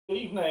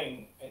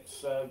Evening.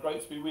 It's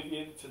great to be with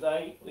you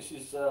today. This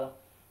is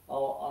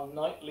our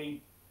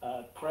nightly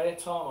prayer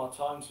time, our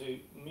time to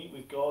meet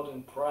with God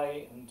and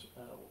pray and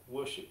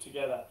worship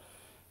together.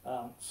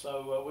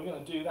 So we're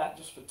going to do that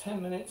just for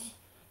 10 minutes,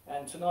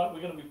 and tonight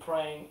we're going to be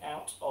praying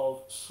out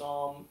of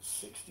Psalm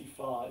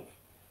 65.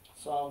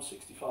 Psalm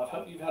 65.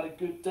 Hope you've had a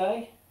good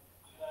day.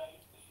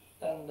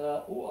 And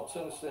I'll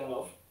turn this thing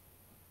off.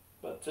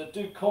 But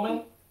do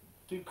comment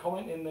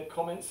in the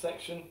comment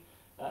section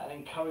and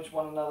encourage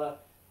one another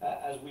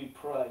as we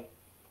pray.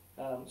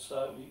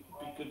 So it'd be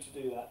good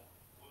to do that.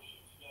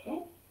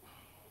 Ooh.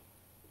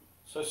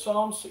 So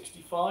Psalm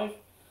 65.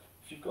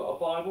 If you've got a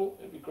Bible,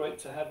 it'd be great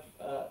to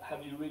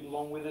have you read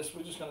along with us.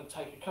 We're just going to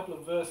take a couple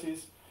of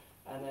verses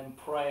and then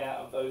pray out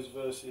of those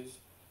verses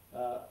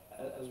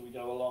as we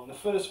go along. The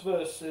first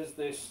verse says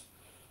this.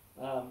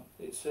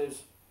 It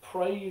says,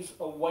 "Praise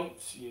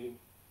awaits you,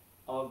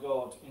 our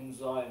God, in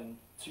Zion.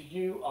 To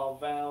you our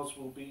vows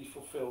will be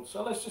fulfilled."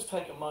 So let's just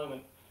take a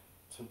moment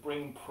to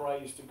bring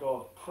praise to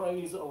God.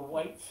 Praise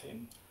awaits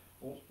him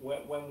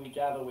when we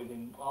gather with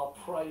him. Our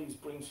praise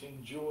brings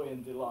him joy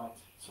and delight.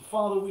 So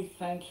Father, we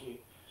thank you.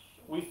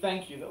 We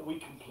thank you that we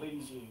can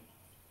please you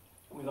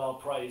with our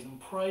praise. And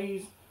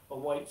praise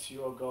awaits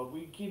you, O God.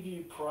 We give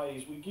you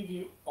praise. We give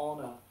you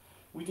honour.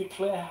 We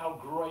declare how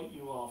great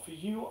you are. For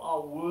you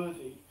are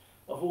worthy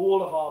of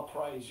all of our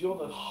praise. You're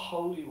the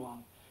Holy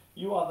One.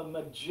 You are the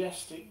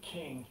majestic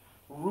King,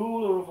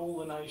 ruler of all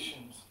the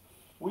nations.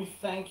 We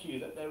thank you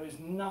that there is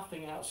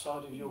nothing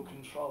outside of your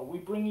control. We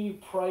bring you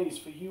praise,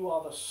 for you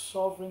are the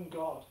sovereign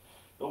God,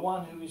 the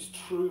one who is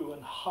true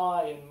and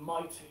high and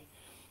mighty.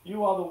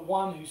 You are the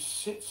one who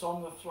sits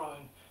on the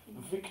throne,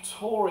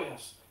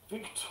 victorious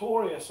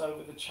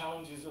over the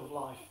challenges of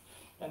life.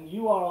 And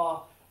you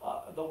are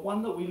the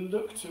one that we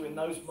look to in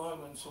those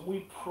moments, and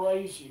we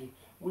praise you,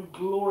 we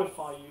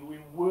glorify you, we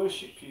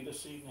worship you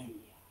this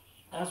evening.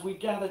 As we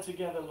gather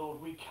together,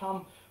 Lord, we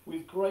come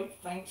with great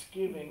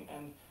thanksgiving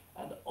and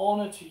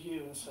honour to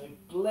you and say,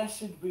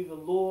 "Blessed be the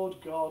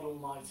Lord God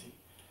Almighty,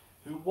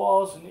 who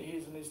was and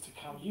is to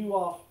come." You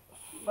are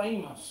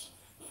famous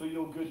for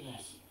your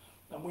goodness,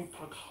 and we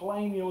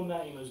proclaim your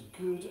name as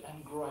good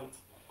and great.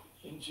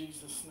 In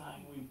Jesus'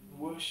 name, we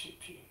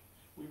worship you.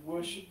 We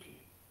worship you.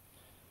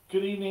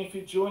 Good evening. If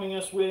you're joining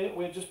us,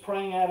 we're just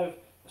praying out of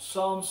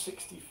Psalm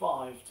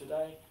 65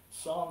 today.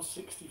 Psalm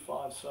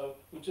 65. So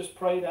we just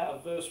prayed out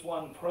of verse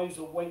 1. Praise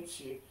awaits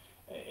you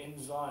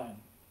in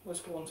Zion. Let's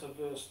go on to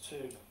verse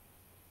 2.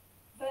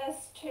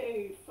 Verse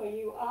 2, "For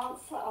you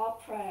answer our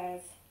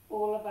prayers,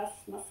 all of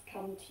us must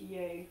come to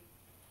you."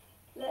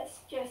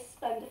 Let's just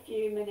spend a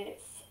few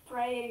minutes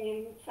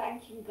praying and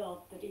thanking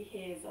God that he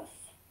hears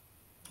us.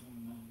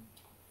 Amen.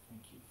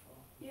 Thank you,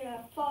 Father.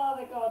 Yeah,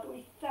 Father God,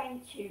 we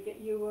thank you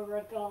that you are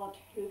a God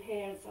who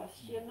hears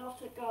us. You're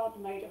not a God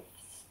made of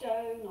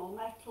stone or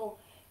metal,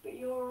 but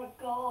you're a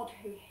God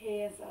who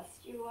hears us.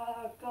 You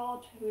are a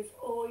God who is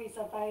always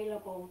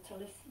available to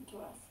listen to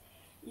us.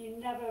 You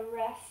never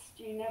rest,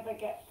 you never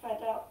get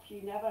fed up,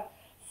 you never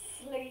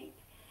sleep,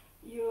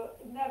 you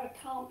never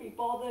can't be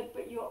bothered,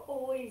 but you're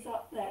always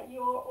up there.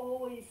 You're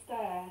always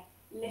there,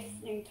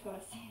 listening to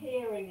us,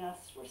 hearing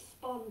us,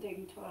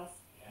 responding to us.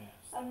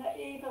 Yes. And that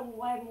even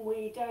when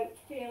we don't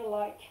feel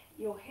like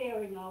you're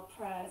hearing our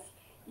prayers,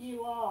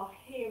 you are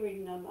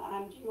hearing them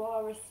and you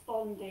are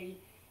responding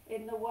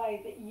in the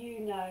way that you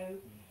know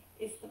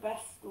is the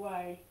best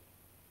way.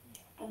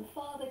 And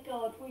Father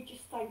God, we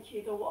just thank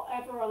you that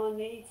whatever our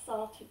needs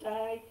are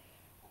today,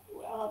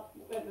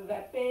 whether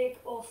they're big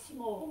or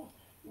small,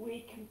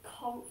 we can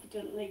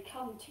confidently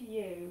come to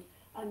you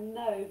and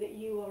know that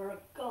you are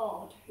a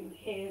God who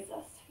hears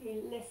us, who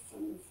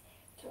listens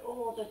to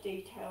all the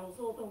details,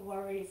 all the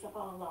worries of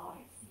our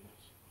lives.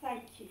 Yes.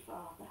 Thank you,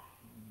 Father.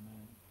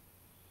 Amen.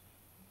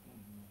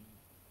 Amen.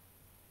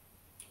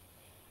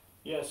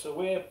 Yeah, so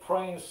we're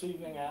praying this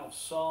evening out of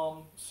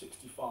Psalm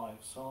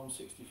 65. Psalm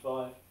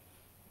 65.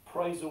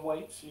 Praise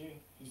awaits you.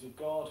 He's a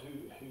God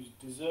who's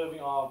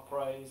deserving our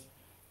praise.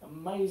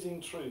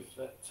 Amazing truth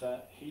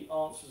that he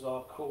answers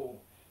our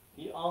call.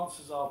 He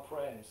answers our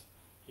prayers.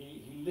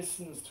 He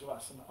listens to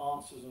us and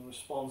answers and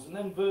responds. And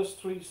then verse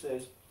 3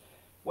 says,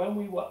 "When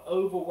we were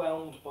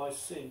overwhelmed by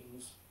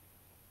sins,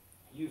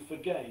 you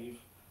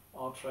forgave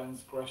our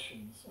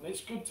transgressions." And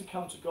it's good to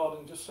come to God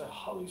and just say,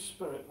 "Holy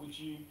Spirit, would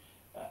you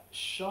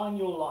shine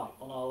your light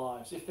on our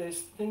lives? If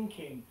there's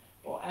thinking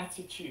or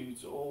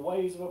attitudes or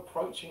ways of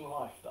approaching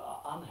life that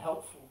are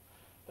unhelpful,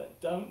 that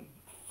don't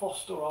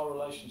foster our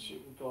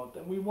relationship with God,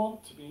 then we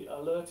want to be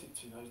alerted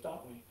to those,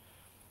 don't we?"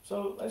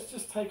 So let's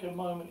just take a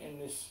moment in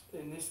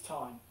this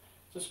time,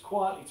 just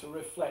quietly to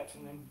reflect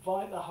and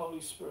invite the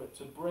Holy Spirit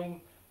to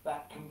bring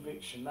that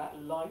conviction,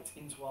 that light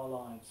into our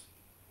lives.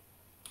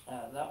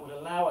 That would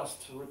allow us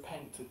to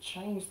repent, to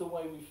change the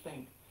way we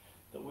think,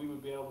 that we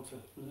would be able to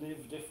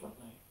live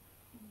differently.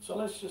 So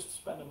let's just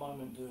spend a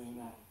moment doing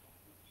that.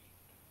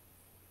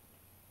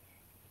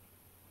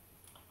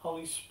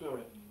 Holy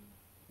Spirit,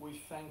 we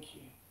thank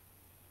you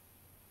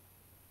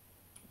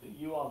that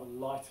you are the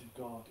light of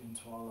God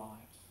into our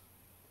lives.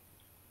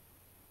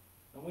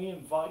 And we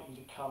invite you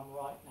to come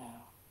right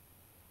now,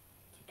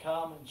 to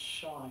come and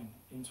shine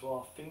into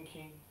our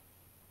thinking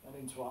and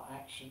into our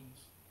actions,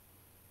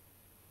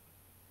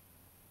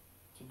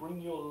 to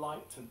bring your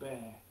light to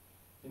bear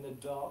in the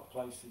dark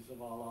places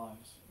of our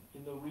lives,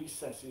 in the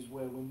recesses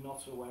where we're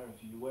not aware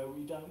of you, where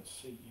we don't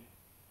see you.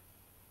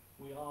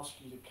 We ask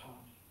you to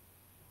come.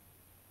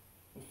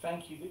 We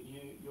thank you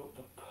that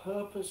the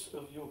purpose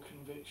of your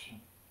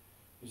conviction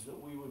is that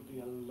we would be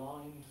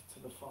aligned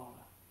to the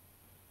Father,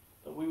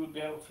 that we would be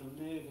able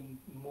to live in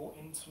more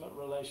intimate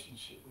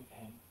relationship with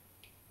him.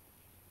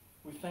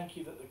 We thank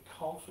you that the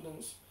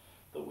confidence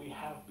that we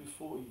have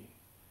before you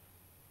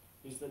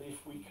is that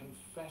if we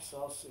confess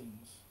our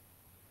sins,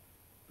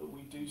 that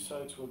we do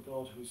so to a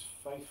God who is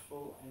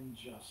faithful and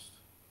just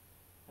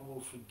and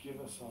will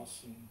forgive us our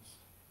sins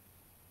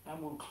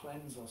and will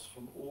cleanse us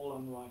from all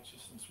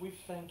unrighteousness. We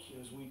thank you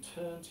as we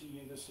turn to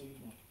you this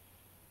evening.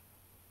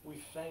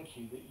 We thank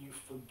you that you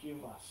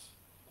forgive us,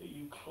 that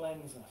you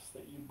cleanse us,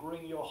 that you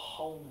bring your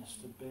wholeness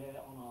to bear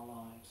on our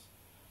lives,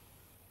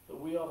 that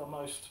we are the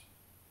most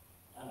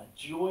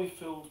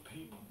joy-filled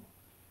people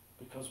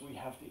because we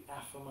have the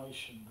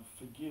affirmation,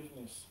 the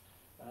forgiveness,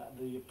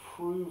 the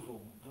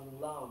approval,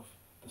 the love,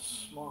 the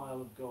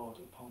smile of God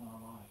upon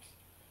our lives.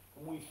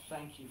 And we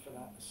thank you for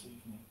that this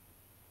evening.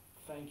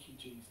 Thank you,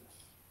 Jesus.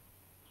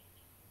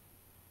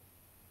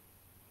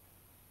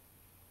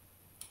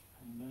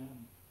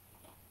 Amen.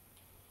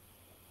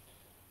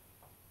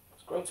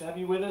 It's great to have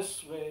you with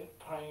us. We're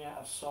praying out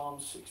of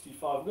Psalm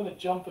 65. We're going to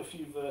jump a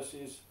few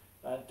verses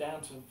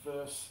down to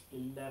verse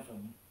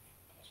 11.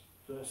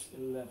 Verse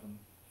 11.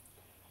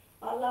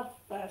 I love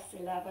verse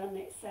 11.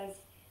 It says,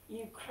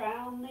 "You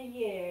crown the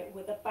year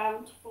with a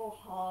bountiful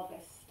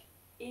harvest.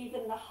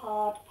 Even the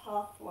hard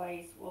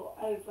pathways will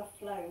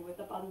overflow with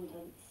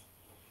abundance."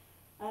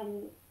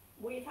 And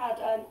we've had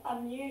an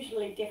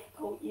unusually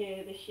difficult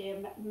year this year.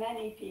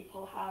 Many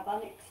people have.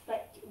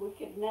 Unexpected. We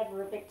could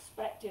never have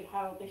expected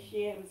how this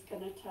year was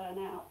going to turn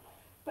out.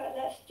 But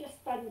let's just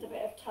spend a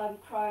bit of time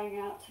crying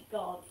out to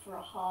God for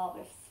a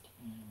harvest.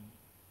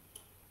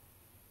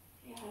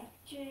 Yeah,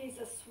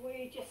 Jesus,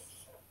 we just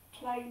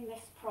claim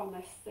this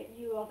promise that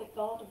you are the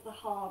God of the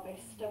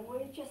harvest, and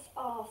we just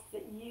ask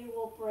that you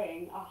will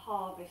bring a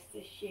harvest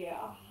this year,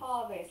 a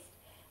harvest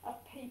of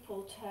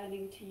people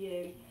turning to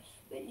you,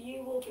 that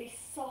you will be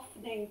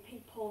softening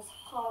people's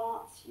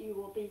hearts, you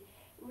will be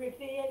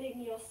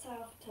revealing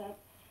yourself to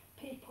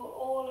people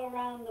all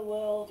around the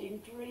world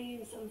in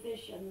dreams and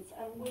visions,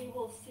 and we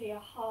will see a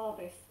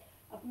harvest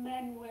of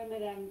men,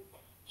 women and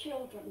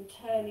children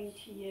turning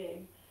to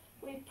you.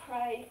 We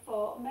pray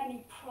for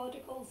many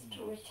prodigals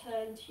to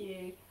return to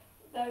you,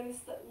 those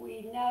that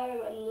we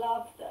know and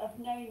love that have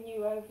known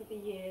you over the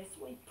years.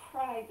 We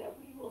pray that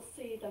we will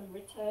see them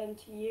return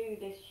to you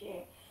this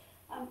year.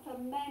 And for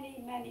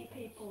many, many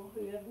people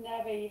who have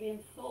never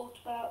even thought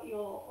about you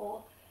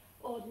or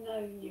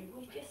known you,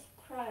 we just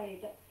pray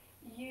that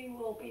you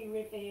will be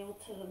revealed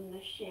to them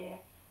this year,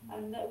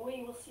 and that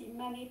we will see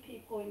many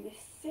people in this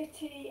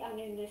city and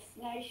in this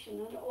nation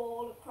and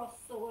all across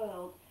the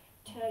world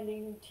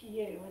turning to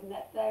you, and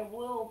that there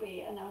will be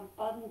an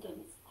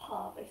abundant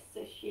harvest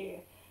this year,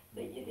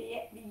 that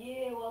the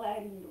year will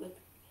end with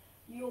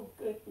your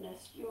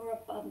goodness, your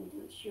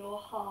abundance, your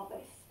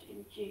harvest,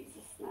 in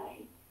Jesus'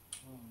 name.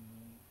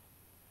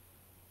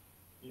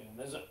 Yeah,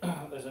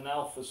 there's an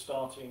Alpha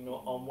starting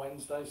on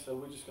Wednesday, so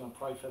we're just going to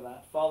pray for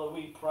that. Father,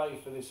 we pray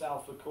for this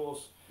Alpha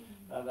course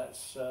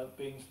that's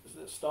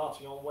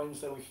starting on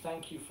Wednesday. We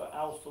thank you for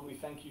Alpha. We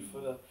thank you for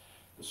the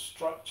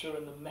structure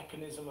and the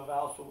mechanism of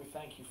Alpha. We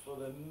thank you for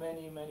the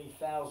many, many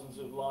thousands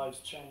of lives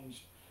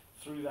changed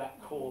through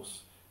that course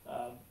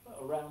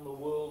around the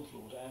world,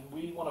 Lord. And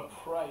we want to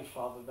pray,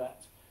 Father,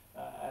 that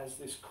as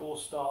this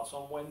course starts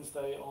on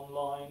Wednesday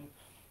online,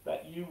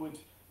 that you would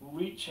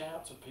reach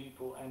out to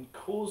people and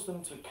cause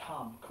them to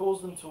come,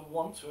 cause them to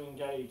want to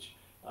engage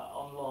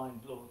online,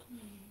 Lord.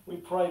 We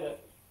pray that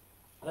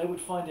they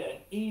would find it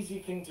an easy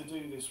thing to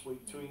do this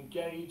week, to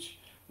engage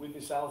with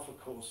this Alpha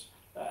course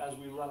as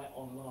we run it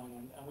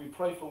online. And we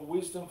pray for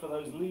wisdom for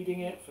those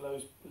leading it, for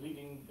those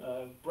leading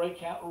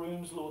breakout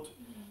rooms, Lord,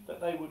 that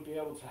they would be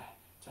able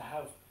to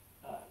have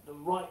the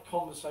right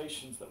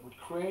conversations that would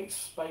create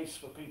space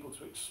for people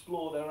to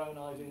explore their own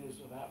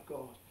ideas about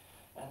God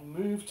and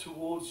move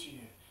towards you.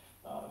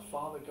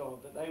 Father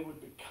God, that they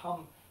would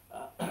become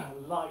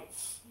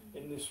lights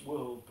in this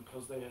world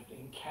because they have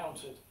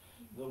encountered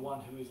the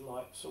one who is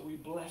light. So we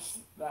bless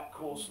that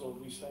course,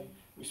 Lord.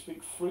 We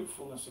speak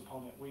fruitfulness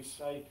upon it. We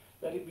say,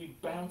 let it be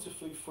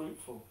bountifully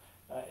fruitful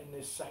in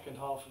this second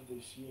half of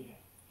this year.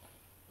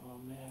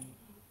 Amen.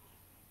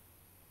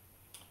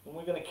 And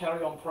we're going to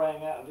carry on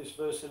praying out of this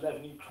verse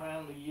 11. You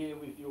crown the year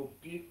with your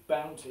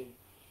bounty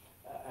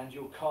and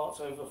your carts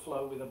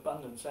overflow with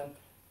abundance. And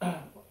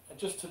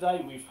just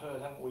today we've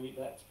heard, haven't we,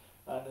 that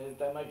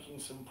they're making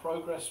some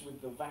progress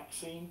with the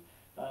vaccine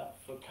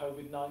for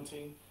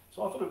COVID-19.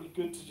 So I thought it would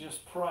be good to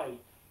just pray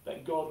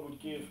that God would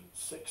give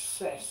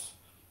success,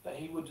 that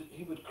he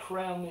would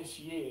crown this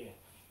year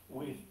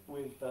with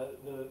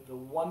the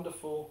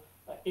wonderful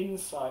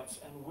insights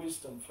and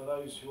wisdom for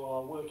those who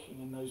are working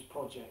in those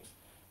projects,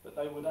 that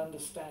they would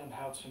understand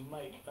how to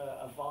make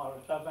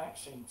a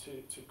vaccine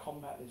to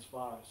combat this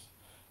virus.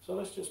 So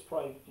let's just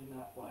pray in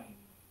that way.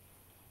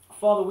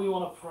 Father, we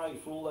want to pray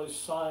for all those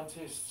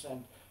scientists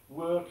and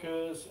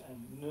workers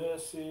and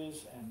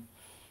nurses and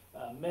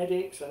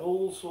medics and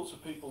all sorts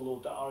of people,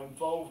 Lord, that are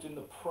involved in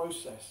the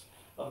process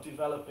of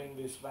developing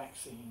these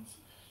vaccines.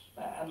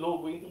 And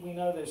Lord, we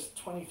know there's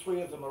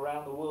 23 of them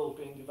around the world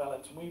being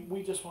developed. And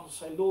we just want to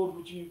say, Lord,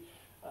 would you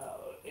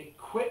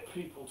equip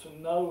people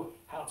to know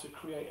how to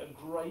create a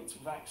great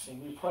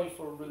vaccine. We pray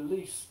for a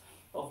release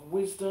of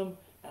wisdom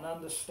and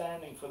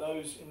understanding for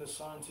those in the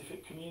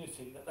scientific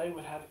community, that they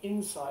would have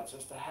insights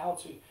as to how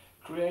to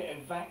create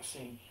a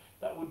vaccine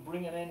that would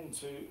bring an end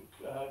to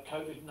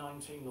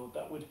COVID-19, Lord,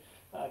 that would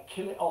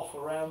kill it off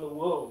around the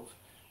world,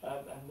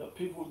 and that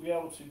people would be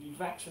able to be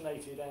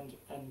vaccinated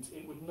and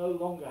it would no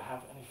longer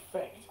have an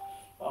effect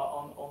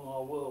on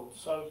our world.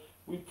 So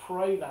we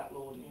pray that,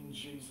 Lord, in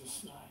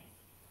Jesus' name.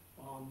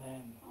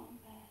 Amen. Amen.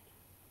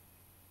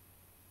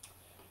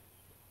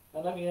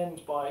 And let me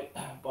end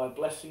by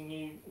blessing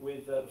you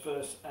with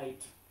verse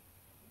 8.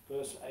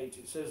 Verse 8,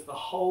 it says, "The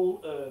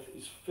whole earth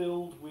is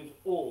filled with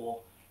awe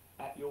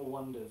at your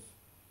wonders.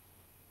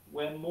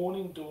 When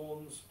morning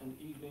dawns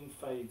and evening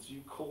fades,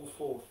 you call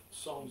forth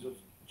songs of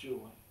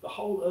joy." The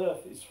whole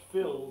earth is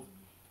filled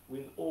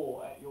with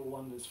awe at your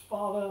wonders.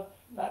 Father,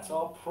 that's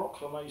our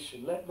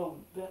proclamation. Let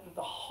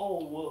the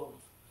whole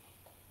world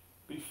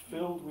be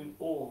filled with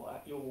awe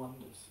at your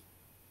wonders.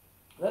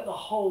 Let the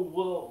whole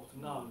world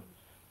know.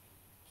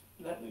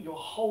 Let your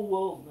whole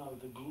world know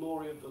the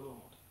glory of the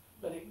Lord.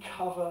 Let it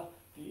cover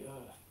the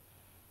earth.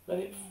 Let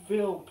it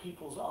fill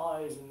people's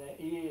eyes and their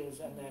ears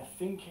and their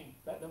thinking.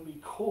 Let them be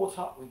caught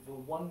up with the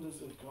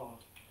wonders of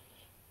God.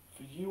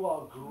 For you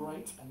are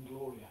great and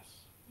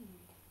glorious.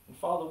 And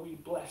Father, we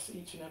bless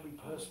each and every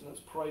person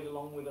that's prayed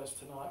along with us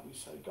tonight. We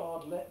say,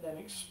 God, let them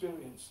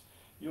experience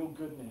your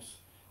goodness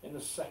in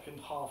the second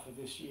half of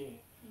this year.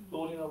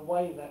 Lord, in a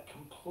way that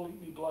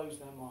completely blows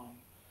their mind.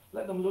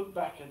 Let them look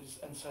back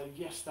and say,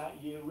 yes,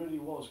 that year really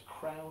was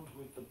crowned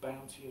with the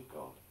bounty of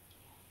God.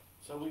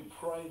 So we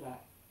pray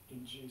that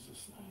in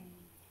Jesus' name.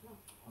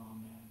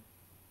 Amen.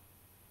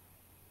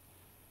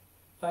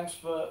 Thanks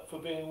for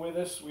being with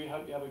us. We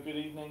hope you have a good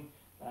evening,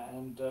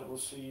 and we'll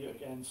see you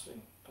again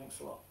soon.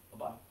 Thanks a lot.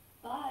 Bye-bye.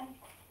 Bye.